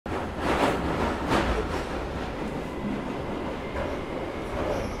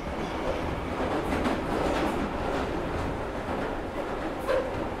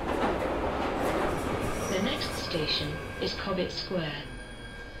is Cobbett Square.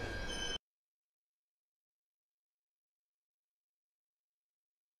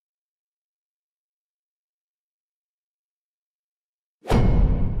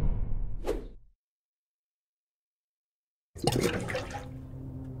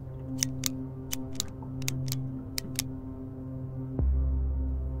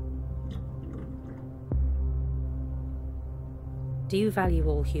 Do you value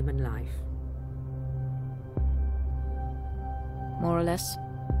all human life? More or less.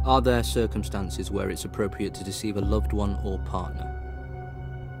 Are there circumstances where it's appropriate to deceive a loved one or partner?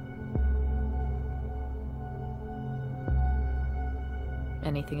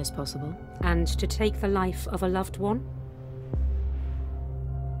 Anything is possible. And to take the life of a loved one?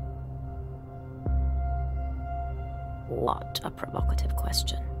 What a provocative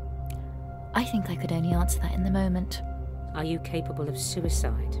question. I think I could only answer that in the moment. Are you capable of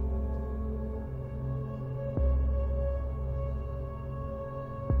suicide?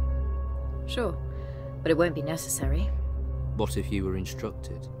 Sure, but it won't be necessary. What if you were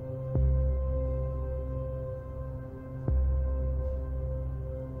instructed?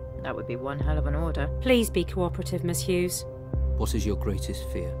 That would be one hell of an order. Please be cooperative, Miss Hughes. What is your greatest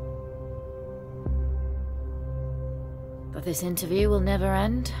fear? That this interview will never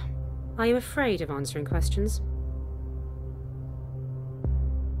end. Are you afraid of answering questions?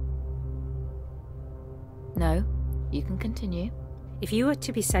 No, you can continue. If you were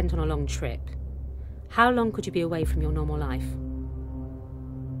to be sent on a long trip, how long could you be away from your normal life?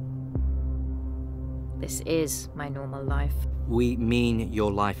 This is my normal life. We mean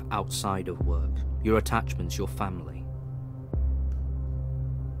your life outside of work, your attachments, your family.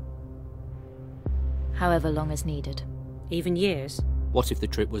 However long as needed. Even years? What if the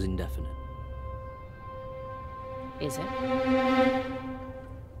trip was indefinite? Is it?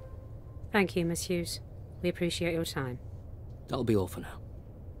 Thank you, Miss Hughes. We appreciate your time. That'll be all for now.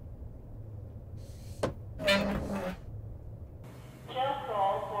 Jail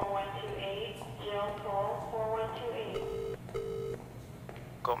call 4128. Jail call 4128.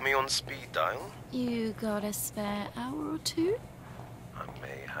 Got me on speed dial? You got a spare hour or two? I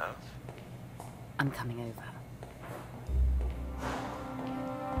may have. I'm coming over.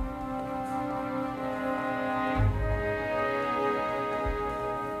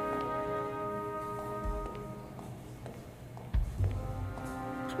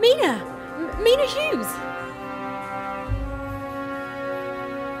 Mina! Mina Hughes!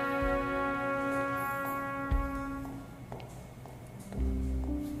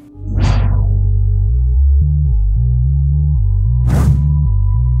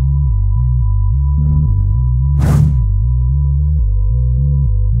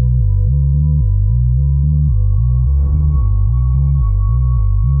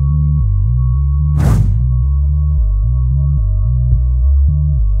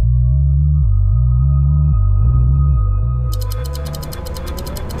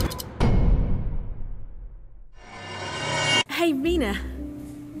 Hey, Mina.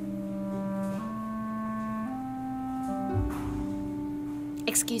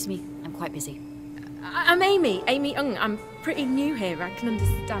 Excuse me, I'm quite busy. I'm Amy. Amy Ung. I'm pretty new here. I can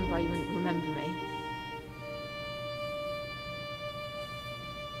understand why you wouldn't remember me.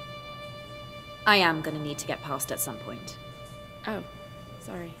 I am gonna need to get past at some point. Oh,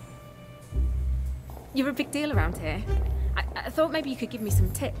 sorry. You're a big deal around here. I thought maybe you could give me some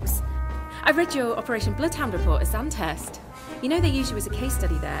tips. I read your Operation Bloodhound report at Sandhurst. You know they use you as a case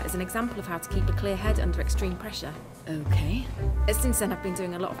study there as an example of how to keep a clear head under extreme pressure. Okay. Since then I've been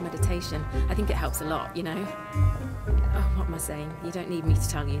doing a lot of meditation. I think it helps a lot, you know. Oh, what am I saying? You don't need me to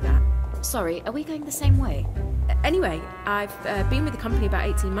tell you that. Sorry, are we going the same way? Anyway, I've been with the company about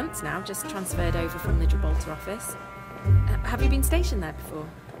 18 months now, just transferred over from the Gibraltar office. Have you been stationed there before?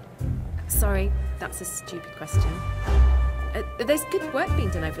 Sorry, that's a stupid question. There's good work being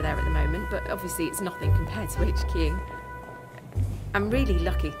done over there at the moment, but obviously it's nothing compared to HQ. I'm really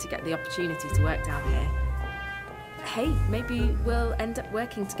lucky to get the opportunity to work down here. Hey, maybe we'll end up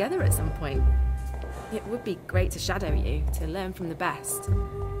working together at some point. It would be great to shadow you, to learn from the best.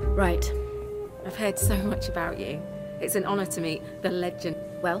 Right. I've heard so much about you. It's an honour to meet the legend.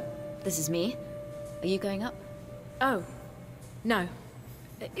 Well, this is me. Are you going up? Oh, no.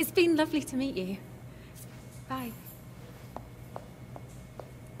 It's been lovely to meet you. Bye.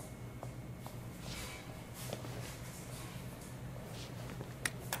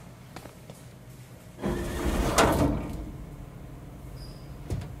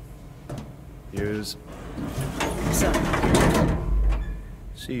 Hughes. So,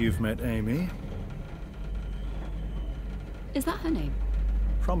 See you've met Amy. is that her name?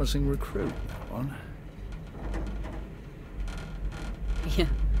 Promising recruit, that one. Yeah,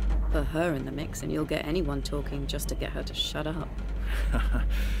 put her in the mix and you'll get anyone talking just to get her to shut up.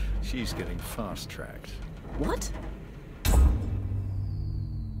 She's getting fast-tracked. What?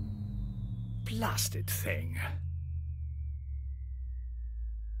 Blasted thing.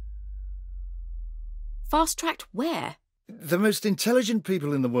 Fast-tracked where? The most intelligent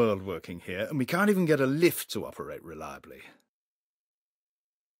people in the world working here, and we can't even get a lift to operate reliably.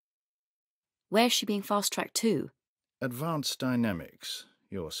 Where's she being fast-tracked to? Advanced Dynamics,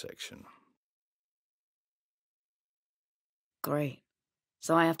 your section. Great.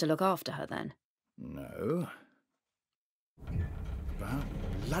 So I have to look after her then? No. About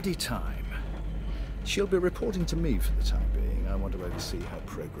bloody time. She'll be reporting to me for the time being. I want to oversee her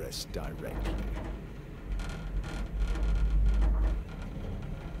progress directly.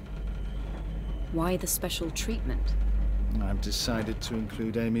 Why the special treatment? I've decided to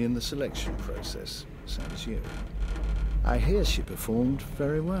include Amy in the selection process, same as you. I hear she performed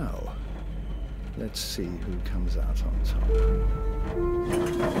very well. Let's see who comes out on top.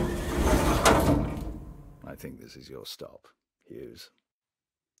 I think this is your stop, Hughes.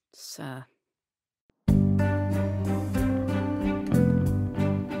 Sir.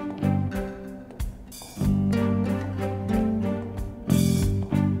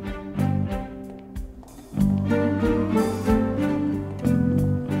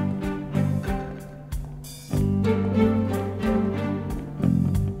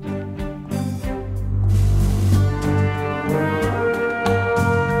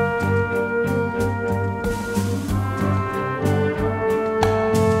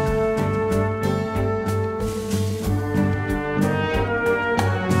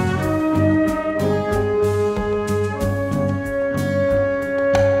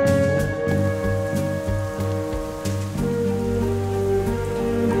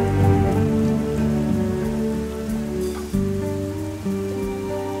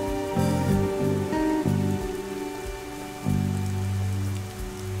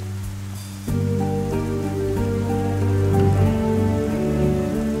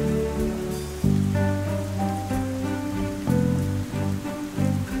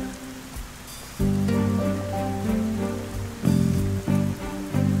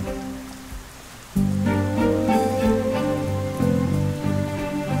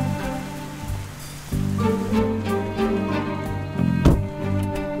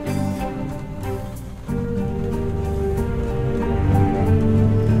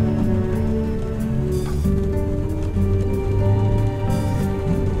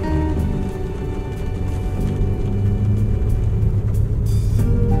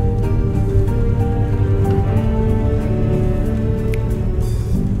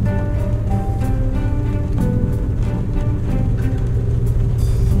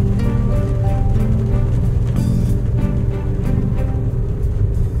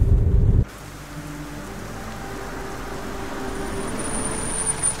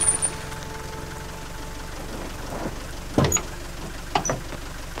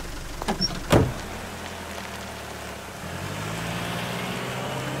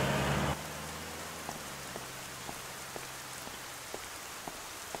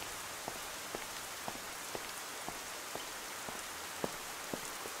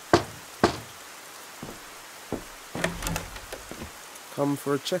 Come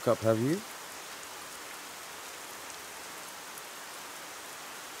for a checkup, have you?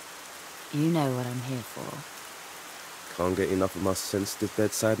 You know what I'm here for. Can't get enough of my sensitive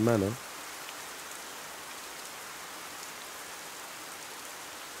bedside manner.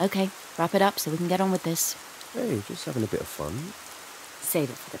 Okay, wrap it up so we can get on with this. Hey, just having a bit of fun.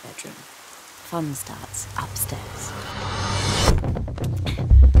 Save it for the bedroom. Fun starts upstairs.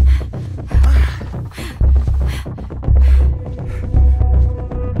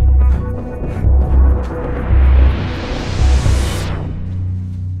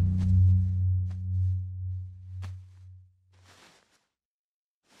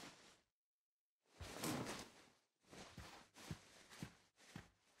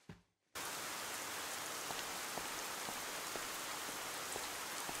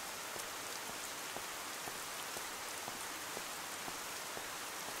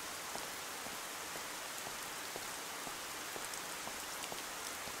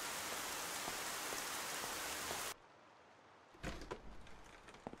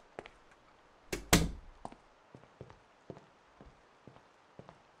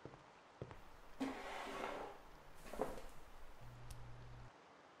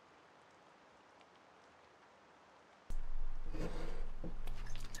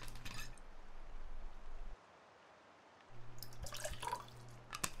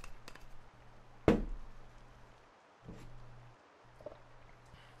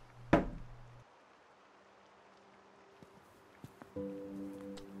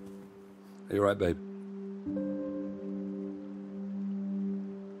 Are you right, babe?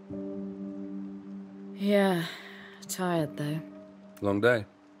 Yeah, tired though. Long day.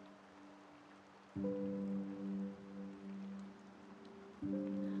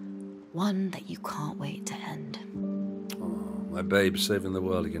 One that you can't wait to end. Oh, my babe's saving the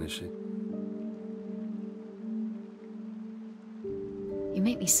world again, is she? You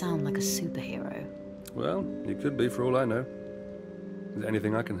make me sound like a superhero. Well, you could be for all I know. Is there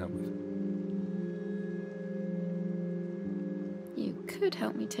anything I can help with? You could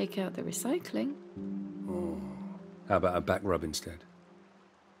help me take out the recycling. Oh, how about a back rub instead?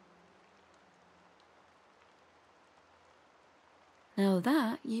 Now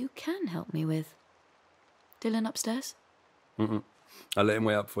that you can help me with. Dylan upstairs? Mm-mm. I'll let him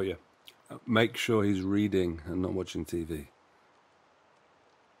wait up for you. Make sure he's reading and not watching TV.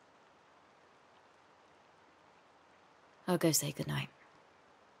 I'll go say goodnight.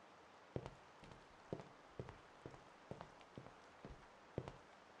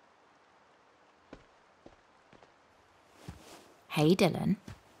 Hey, Dylan.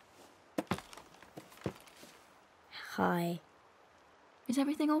 Hi. Is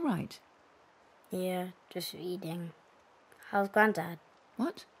everything all right? Yeah, just reading. How's Grandad?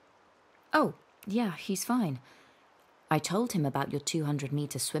 What? Oh, yeah, he's fine. I told him about your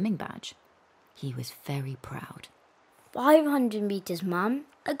 200-meter swimming badge. He was very proud. 500 meters, Mum.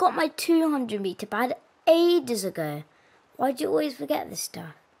 I got my 200-meter badge ages ago. Why do you always forget this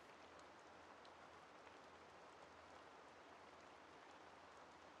stuff?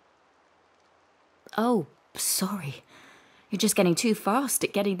 Oh, sorry. You're just getting too fast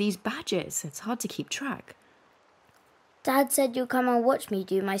at getting these badges. It's hard to keep track. Dad said you'll come and watch me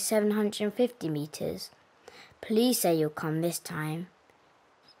do my 750 meters. Please say you'll come this time.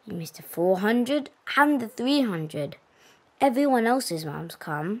 You missed the 400 and the 300. Everyone else's mum's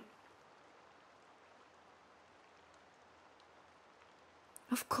come.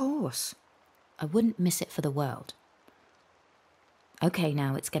 Of course. I wouldn't miss it for the world. Okay,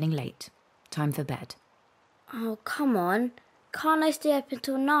 now it's getting late. Time for bed. Oh, come on. Can't I stay up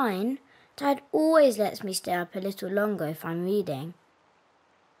until 9? Dad always lets me stay up a little longer if I'm reading.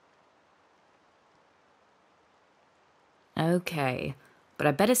 Okay, but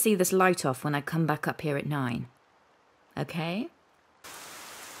I better see this light off when I come back up here at 9. Okay?